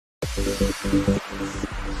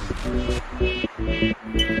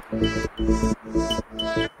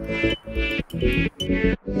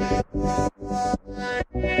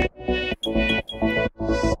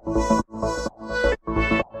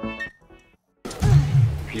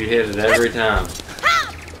You hit it every time.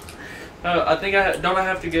 I think don't I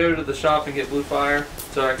have to go to the shop and get blue fire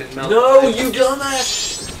so I can melt No, it? you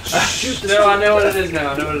dumbass! Shoot No, I know what it is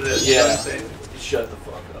now. I know what it is. Yeah. Shut the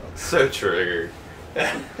fuck up. So triggered. Do I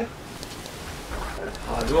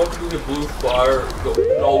have to go get blue fire?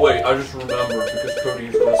 No, wait, I just remembered because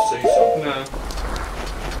Cody's gonna say something. No.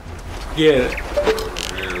 Get it.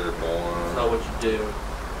 You're born. That's not what you do.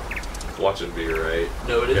 Watch it be right.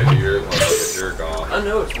 No, it Yeah, isn't. you're like a jerk off. I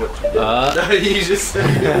know it's what you do. You just said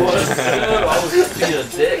it was. No, I was just being a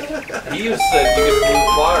dick. He was saying you get blue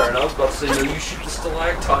fire, and I was about to say, no, you shoot the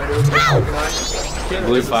stalactite over the fucking ice.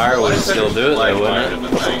 Blue fire would still do it though, wouldn't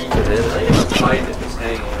it? I think it's tight if it's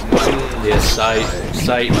hanging. Yeah, sight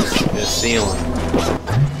is ceiling.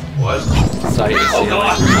 What? Sight is Oh, ceiling.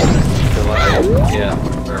 God. The light,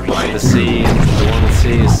 yeah. Or might. The C, the one with C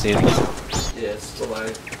is ceiling. Yeah, it's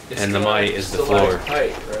stalactite. And the might is the floor.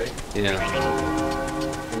 Stalactite, right? Yeah,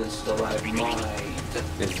 And it's stalagmite.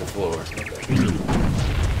 it's the floor.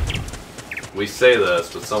 We say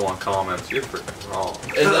this, but someone comments, you're freaking wrong.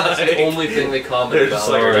 And that's the only thing they comment They're about. just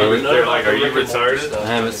like, they're like, are you retarded? I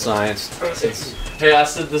haven't scienced. Hey, I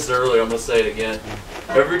said this earlier, I'm gonna say it again.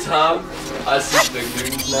 Every time I see big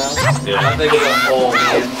news now, Yeah. I think about, oh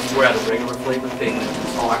man, we're at a regular flavor thing.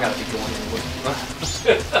 Oh, I gotta be going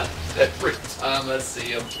in. Every time I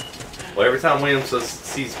see him. Well, every time William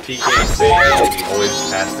sees PK Sandy, he always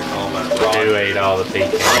has to comment. Who ate all the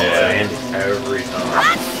pecans? Yeah, Andy? every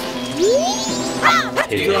time. He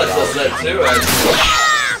You know ate it all says the that too,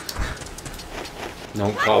 actually.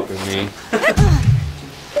 Don't copy me.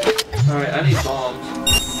 Alright, I need bombs.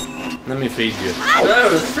 Let me feed you. No,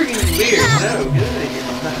 it's freaking weird. No, get out of here.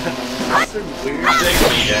 That's so weird.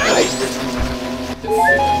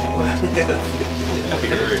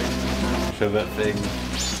 Shove that thing.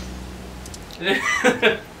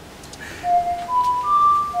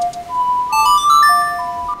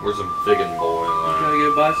 Where's some figgin' boy in Gotta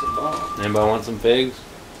go buy some bombs. Anybody want some pigs?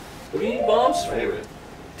 What do you need bombs for? there?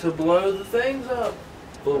 To blow the things up.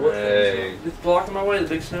 But what Hey. things? It's blocking my way, the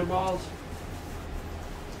big snowballs.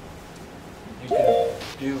 You can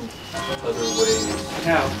do other ways.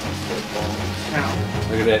 How? with bombs. How?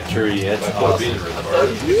 Look at that tree. That's Like, awesome. being I thought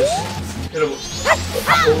retarded. you could just hit him.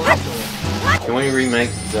 Pull into him. Can we remake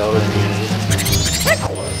Zelda Community?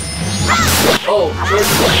 Oh, there's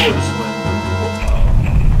the this way.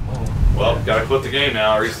 Well, gotta quit the game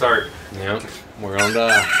now. Restart. Yep, we're gonna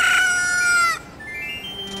die.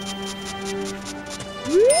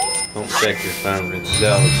 Don't check your phone, it's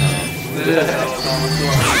Zelda time.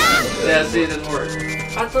 Yeah, see, it didn't work.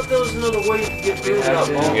 I thought there was another way to get rid of that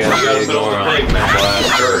bomb. You You gotta gotta get build going the on. pig man.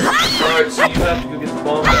 Hurry. Alright, so you have to go get the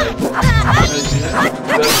bomb bag. You How did you do that? have to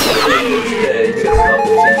go today, you gotta stop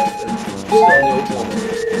the thief, and still the old woman.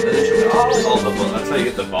 And then she'll go, Oh, that's how you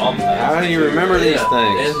get the bomb. How do you remember these yeah.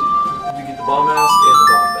 things? And you get the bomb mask and the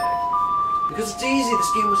bomb bag. Because it's easy,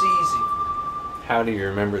 this game was easy. How do you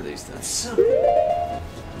remember these It's things? simple.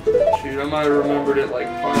 Shoot, I might have remembered it like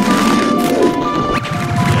 5 minutes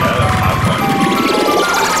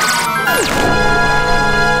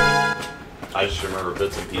I just remember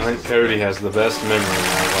bits and I pieces. think Cody has the best memory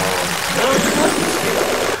of all.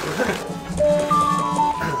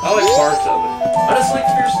 I like parts of it. I just like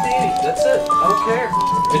Fierce Steedy, that's it. I don't care.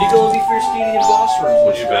 And you can only be Fierce Steedy in boss rooms.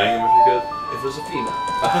 Would you bang him if you could? If it was a female.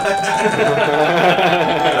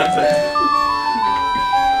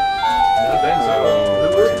 I think so.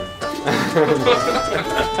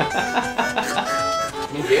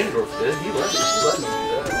 I mean, Ganondorf did. He let me do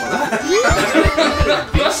that.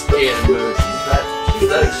 Beast cannon mode. She's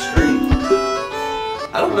that extreme.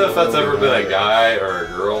 I don't know if that's ever been a guy or a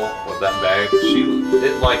girl with that bag.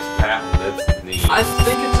 It likes patting its knee. I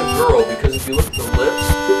think it's a girl because if you look at the lips,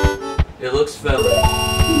 it looks feminine.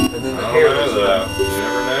 And then the I hair don't looks know though. feminine. You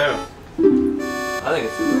never know. I think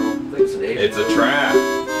it's a girl. I think it's an Asian. It's a trap.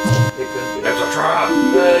 It could be. It's a trap.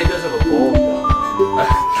 He does have a bulge down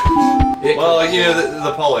there. Well, you know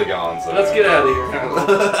the polygons. Let's get out of here.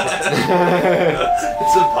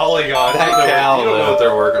 It's a polygon. That you don't know, cow, you don't know though. what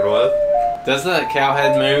they're working with. Does that cow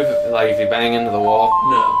head move like if you bang into the wall?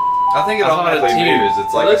 No. I think it I thought it automatically huge. moves.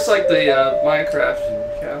 It's It like looks like the Minecraft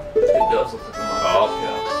cow. It does look like a Minecraft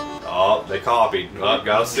cow. Oh, they copied. Oh,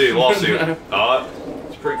 gotta sue. Lawsuit. Oh,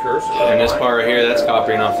 It's precursor. And this part right here, that's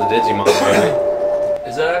copying off the Digimon movie.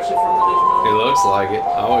 Is that actually from the Digimon? It looks like it.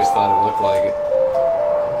 I always thought it looked like it.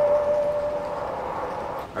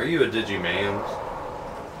 are Are you a Digiman?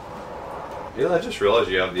 Yeah, I just realized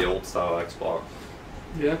you have the old style Xbox.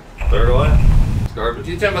 Yeah. Throw it away. It's garbage.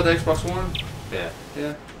 You talking about the Xbox One? Yeah.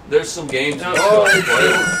 Yeah. There's some games. No, you oh, can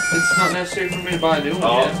play. it's not necessary for me to buy a new one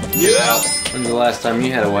Oh, yet. get out. When's the last time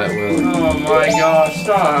you had a wet willy? Oh my gosh,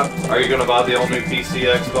 stop. Are you gonna buy the all new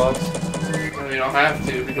PC Xbox? I mean, I'll have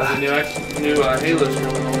to because the new Halo's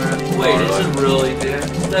coming on there. Wait, is it really? Yeah.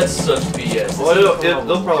 That's such BS. Well,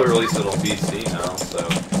 they'll probably release it on PC now, so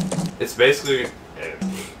it's basically.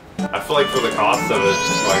 I feel like for the cost of it,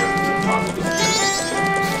 it's like impossible to do.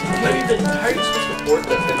 How are you supposed to port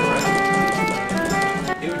that thing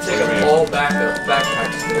around? It would take up all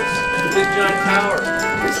backpack space. The big giant tower.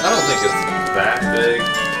 I don't think it's that big.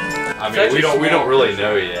 I mean, we don't really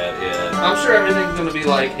know yet. Yeah. I'm sure everything's gonna be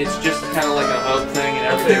like, it's just kind of like a hub thing and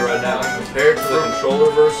I'll tell you everything. right now, compared to the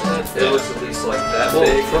controller version, it looks at least like that Well,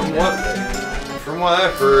 big. from what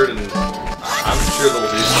I've heard, and I'm sure they'll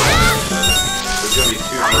do something. There's gonna be 2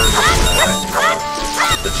 versions of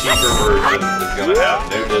that. The cheaper version is gonna have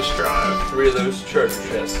no disk drive. 3 of those treasure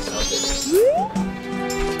chests out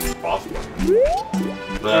there. Possible.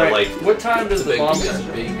 But Alright, like, what time does the bomb It's get?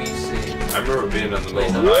 a BBC. I remember being in the middle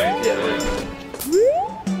of the Late night. night.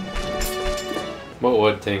 Yeah. What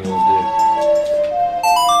would Tingles do?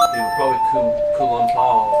 He would probably cool on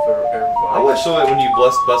Paul for everybody. I wish so when you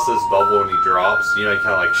bust this bubble and he drops, you know, he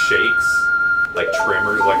kind of like shakes, like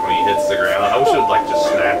tremors, like when he hits the ground. I wish it would like just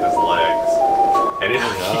snap his legs. And it,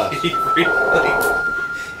 he really,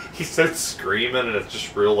 he starts screaming and it's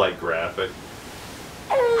just real like graphic.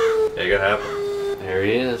 Yeah, it could happen. There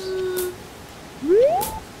he is.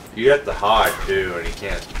 You have to hide too, and he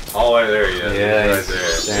can't. Oh, right there he is. Yeah, He's he's right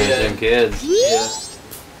there. staring Yeah. at them kids. Yeah.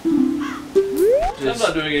 I'm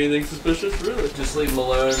not doing anything suspicious, really. Just leave him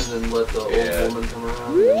alone and then let the Yeah. old woman come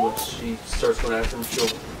around. And when she starts going after him,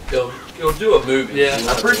 he'll do a movie. Yeah. You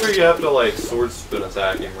I'm know? pretty sure you have to like sword spin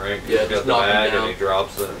attack him, right? Yeah, He's got just the knock him bag down. and he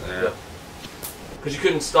drops it. Yeah. Because you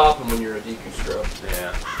couldn't stop him when you're a DQ scrub.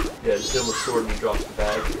 Yeah. Yeah, just hit him with a sword and he drops the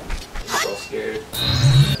bag. He's all scared.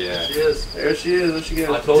 Yeah. She is. There she is. There she I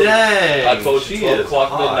goes. told Dang, you. I told she you. 12 is o'clock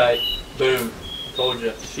hot. midnight. Boom. Told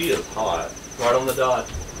you. She is hot. Right on the dot.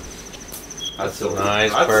 That's a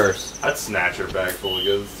nice purse. I'd snatch her bag full of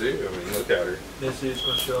goods too. I mean, look at her. This is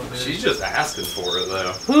gonna show me. She's just asking for it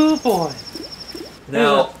though. Oh boy.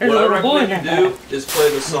 Now, There's what I a little boy recommend you do is play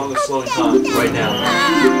the song of slowing time right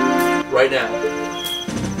now. Right now.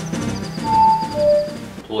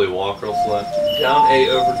 Will he walk real slow? Down A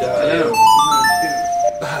over down I A know.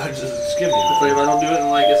 over. Just give me It's like if I don't do it in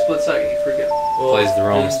like a split second, you freak out. Well, Plays the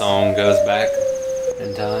wrong it's- song, goes back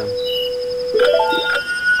in time.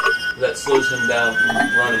 That slows him down from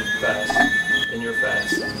running fast. And you're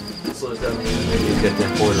fast. It slows down the He's got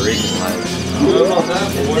them Puerto Rican legs. I don't know about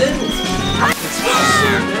that, It boy. didn't. It's supposed to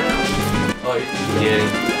slow down. Oh, Get him.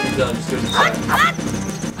 he's done. Just go inside.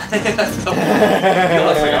 I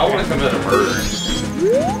was like, I want to commit a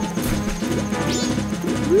murder.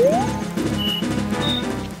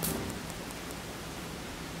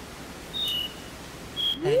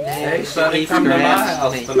 Hey, Sonny, come to my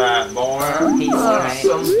house tonight, boy.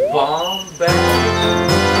 Some bomb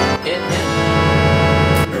back in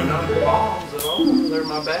him. They're not bombs at all. They're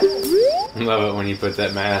my bags. Love it when you put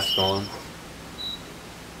that mask on.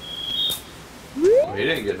 Well, he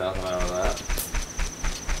didn't get nothing out of that.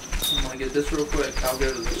 I'm gonna get this real quick. I'll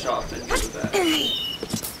go to the shop and get it back.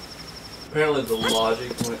 Apparently the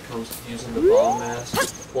logic when it comes to using the bomb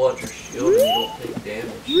mask, pull out your shield and you don't take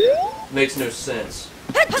damage. Makes no sense.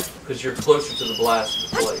 Because you're closer to the blast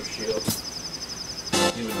if you pull out your shield.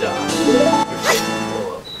 You would die. Your face would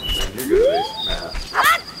blow up. Man, you're good at this math.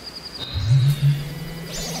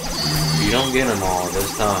 You don't get them all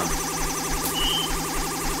this time.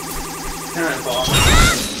 Kind of boss.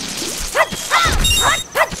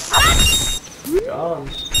 Got him.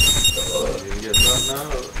 You didn't get nothing out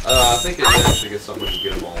of it. I think it actually gets something when you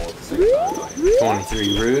get them all at the same time. Like,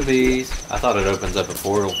 23 rubies. I thought it opens up a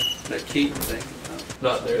portal. That Keaton thing.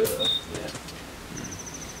 Not there though.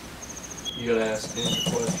 You gotta ask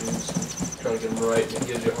him questions, try to get them right, and it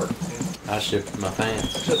gives you a heart content. I shipped my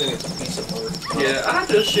pants. Actually, I think it's a piece of heart. Yeah, I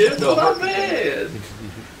just shipped No, my heart bed.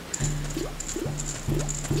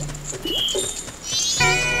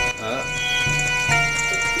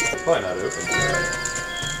 probably not open today.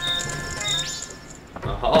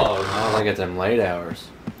 Oh, Oh, look at them late hours.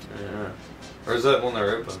 yeah. Or is that when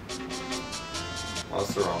they're open? Well,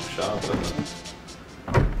 that's the wrong shop, isn't it?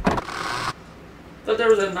 Thought there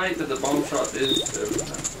was a night that the bomb shop is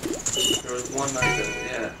open. There was one night that,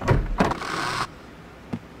 yeah.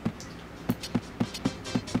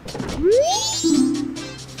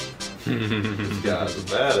 This guy's a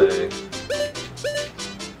bad egg.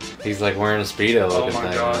 He's like wearing a Speedo Oh looking my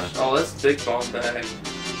thing. gosh. Oh, that's a big bomb bag.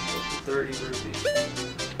 30 rupees.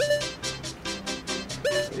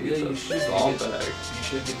 Yeah, you should Bomb get bag. You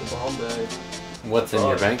should get the bomb bag. What's in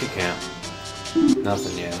your bank account?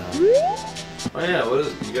 Nothing yet, huh? Oh yeah, what is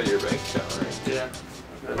it? You got your bank account, right? Yeah.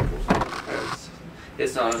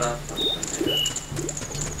 It's not enough.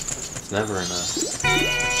 It's never enough.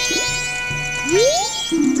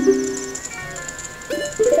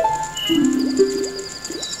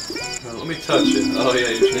 Let me touch it. Oh yeah,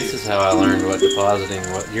 you're This is how I learned what depositing.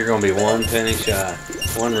 What you're gonna be 1 penny shy,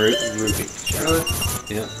 1 rupee shy. Really?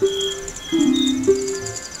 Yep.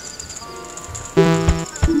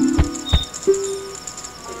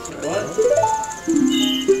 What?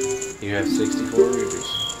 You have 64 rupees.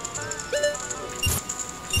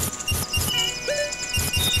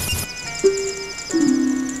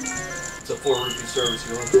 It's a 4 rupee service.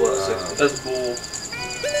 You want to pull out 60. That's bull.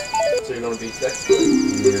 So you're gonna be technically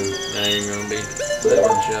Yeah. Now you're gonna be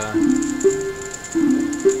 1 shy.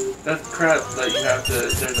 That's crap that you have to.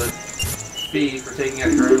 There's a fee for taking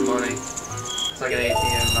out your own money. It's like an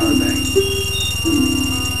ATM, not a bank.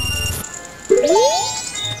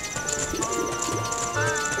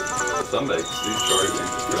 Some banks do charge you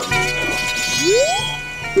for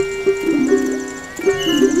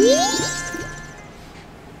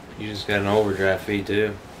You just got an overdraft fee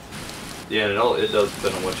too. Yeah, it does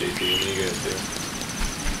depend on which ATM you go to.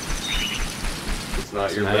 It's not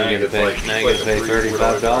So your now bank. you It's gotta pay. like Now you gotta pay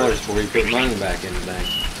 $35 before you put money back in the bank.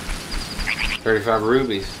 35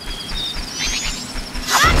 rupees.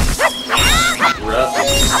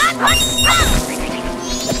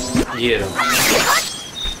 Get them.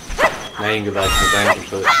 Now you can go back to the bank and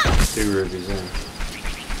put 2 rupees in.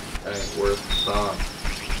 That ain't worth the time.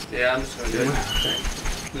 Yeah, I'm just gonna do it.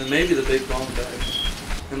 Then maybe the big bomb bag.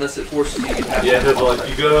 Unless it forces you to have Yeah, to it's like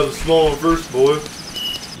you gotta have the small one first, boy. You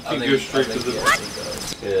can't go straight to the.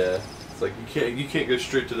 does. Yeah, it's like you can't go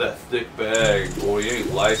straight to that thick bag, boy. You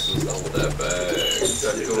ain't licensed on with that bag. You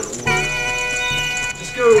gotta go to order.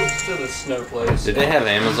 Just go to the snow place. Did they have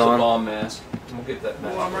Use the Amazon? bomb mask. And we'll get that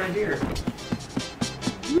mask. Well, I'm right here.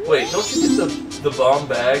 Wait, don't you get the bomb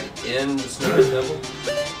bag in the snow temple?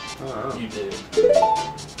 You do.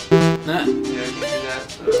 Nah. Yeah, you can do that.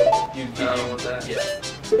 So You I don't want that. Yeah.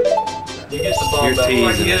 You get the bomb You're bag. Well, I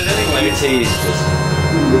can teasing. get it anyway. You teased.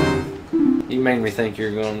 You made me think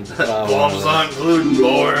you're going to buy one. Bombs of on gluten,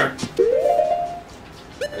 boy.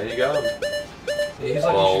 There you go. Yeah, he's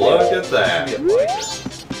like, Well, you should look be- at that. you should be a biker.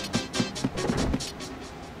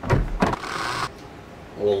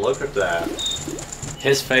 Well, look at that.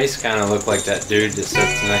 His face kind of looked like that dude that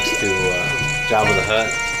sits next to Jabba the Hutt.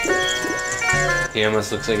 He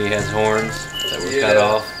almost looks like he has horns that were cut Yeah.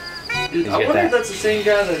 off. Dude, You I get wonder that. if that's the same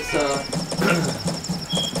guy that's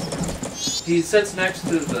he sits next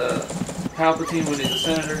to the Palpatine when he's a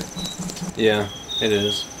senator. Yeah, it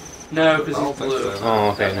is. No, because I don't he's think blue. so. Oh,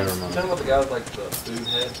 okay, never You mind. talking about the guy with like the food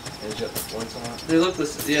head and he's got the points on it? They look the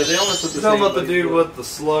yeah. They almost look the You same. talking about the but dude he's with the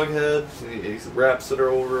slug head? He wraps it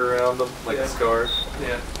over around him like Yeah. a scarf. blue.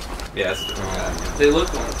 Yeah, Yeah, that's a different guy. they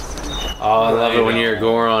look like. Oh, I love it when Right. you're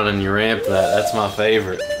Goron and you ramp that. That's my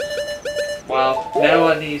favorite. Wow. Now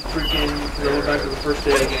I need freaking go back to the first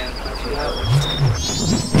day again.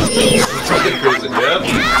 Fucking cruising. Yep.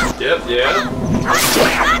 Yep. Yeah.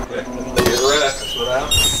 Get wrecked. That's what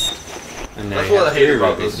happened. And now That's you what I have hate 3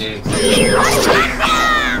 about those rupees. games. Too.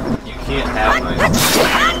 You can't have nice.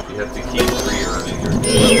 You have to keep re-earning your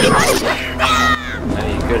good. Now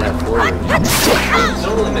you could have 4 rupees. It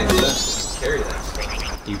don't really make sense to carry that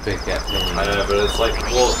stuff. You pick that I thing. know, but it's like,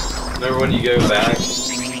 well, remember when you go back,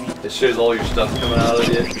 it shows all your stuff coming out of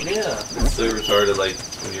you? Yeah. It's so retarded, like,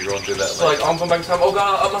 when you're going through that. It's like, I'm going back in time. Oh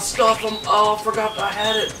god, my stuff. Oh, I forgot I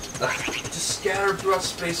had it. Just scattered throughout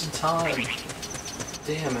space and time.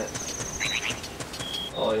 Damn it.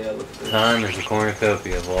 Oh yeah, look at this. Time is a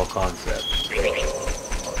cornucopia of all concepts. Look at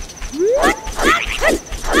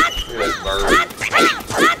that bird.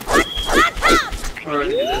 Or I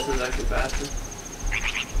can do this is actually faster.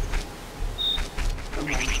 Come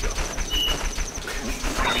on, let's go.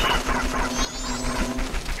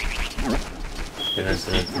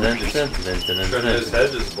 Trim those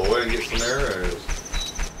hedges, boy, and get some arrows.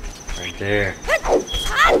 Right there.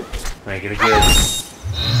 Make it a good.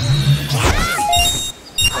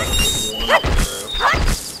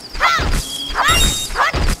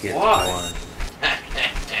 Get Why? one.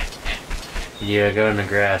 Yeah, go in the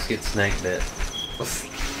grass, get snake bit.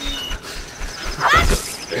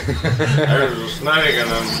 There's a snake in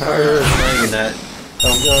them. Snake in that.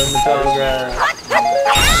 Don't go in the tall grass.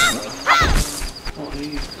 Oh,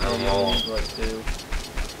 these. I Yeah, you them all. only need like 2.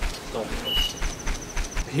 Don't miss.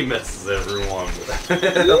 He messes everyone with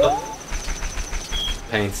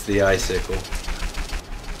Paints the icicle.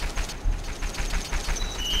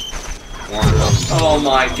 one of them. Oh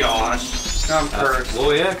my gosh. I'm cursed.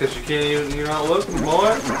 Well, yeah, because you can't even, you're not looking,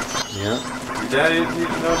 boy. Yeah. Your daddy didn't teach you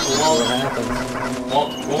enough to What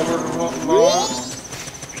walk happens? forward or walk forward.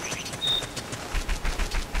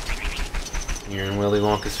 You're in Willy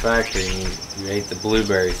Wonka's factory and you ate the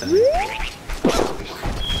blueberry thing.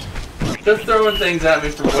 They're throwing things at me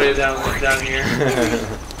from way down here.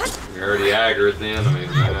 You're already aggro at the enemies,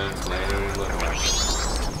 man. They ain't even looking at you.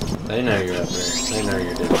 They know you're up there. They know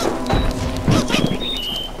you're doing it.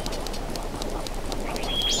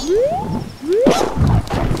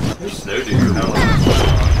 Those snow dudes are kind of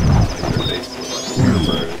like their faces look like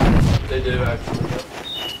scarecrows. They do actually. Yep.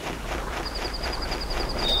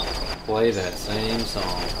 Play that same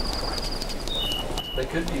song. They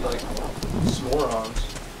could be like Smorons.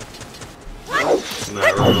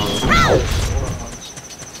 Never mind. Smorons.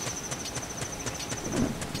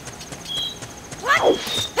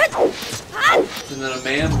 And then a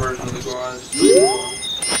man version of the garage.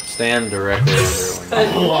 Stand directly under it when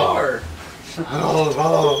Hey, you you are.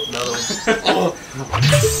 Oh, Another one.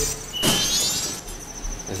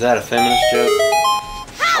 Is that a feminist joke?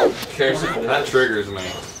 Cares if it that is. triggers me.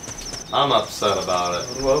 I'm upset about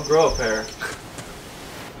it. Well, grow a pair.